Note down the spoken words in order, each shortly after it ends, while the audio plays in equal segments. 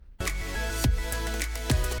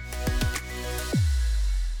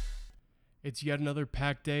It's yet another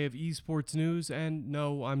packed day of esports news, and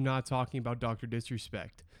no, I'm not talking about Dr.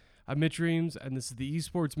 Disrespect. I'm Mitch Reams, and this is the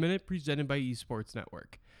Esports Minute presented by Esports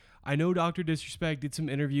Network. I know Dr. Disrespect did some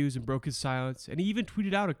interviews and broke his silence, and he even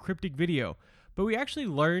tweeted out a cryptic video, but we actually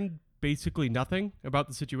learned basically nothing about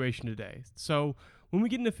the situation today. So, when we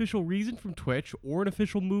get an official reason from Twitch or an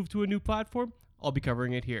official move to a new platform, I'll be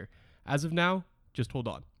covering it here. As of now, just hold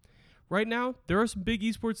on. Right now, there are some big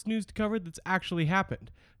esports news to cover that's actually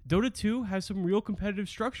happened. Dota 2 has some real competitive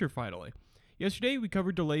structure finally. Yesterday, we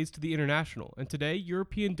covered delays to the International, and today,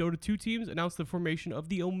 European Dota 2 teams announced the formation of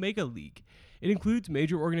the Omega League. It includes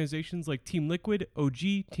major organizations like Team Liquid, OG,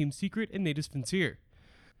 Team Secret, and Natus Vincere.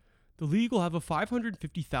 The league will have a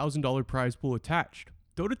 $550,000 prize pool attached.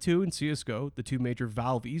 Dota 2 and CSGO, the two major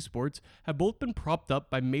Valve esports, have both been propped up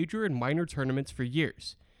by major and minor tournaments for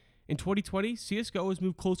years. In 2020, CSGO has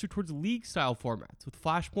moved closer towards league-style formats, with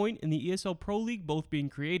Flashpoint and the ESL Pro League both being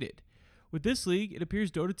created. With this league, it appears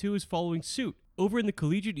Dota 2 is following suit. Over in the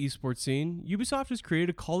collegiate esports scene, Ubisoft has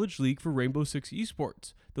created a college league for Rainbow Six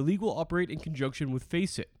Esports. The league will operate in conjunction with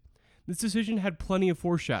FACEIT. This decision had plenty of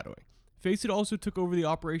foreshadowing. FACEIT also took over the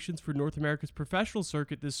operations for North America's professional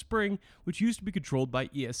circuit this spring, which used to be controlled by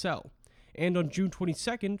ESL. And on June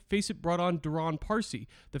 22nd, FACEIT brought on Duran Parsi,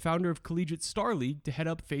 the founder of Collegiate Star League, to head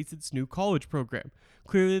up FACEIT's new college program.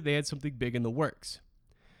 Clearly, they had something big in the works.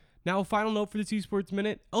 Now, a final note for this esports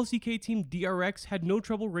minute, LCK team DRX had no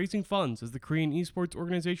trouble raising funds as the Korean esports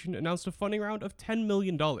organization announced a funding round of $10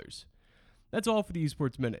 million. That's all for the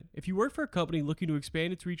Esports Minute. If you work for a company looking to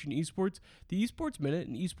expand its reach in esports, the Esports Minute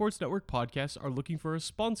and Esports Network podcasts are looking for a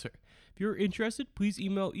sponsor. If you're interested, please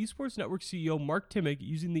email Esports Network CEO Mark Timmick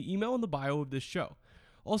using the email in the bio of this show.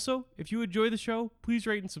 Also, if you enjoy the show, please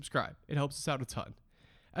rate and subscribe. It helps us out a ton.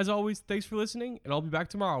 As always, thanks for listening, and I'll be back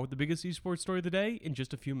tomorrow with the biggest esports story of the day in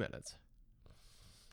just a few minutes.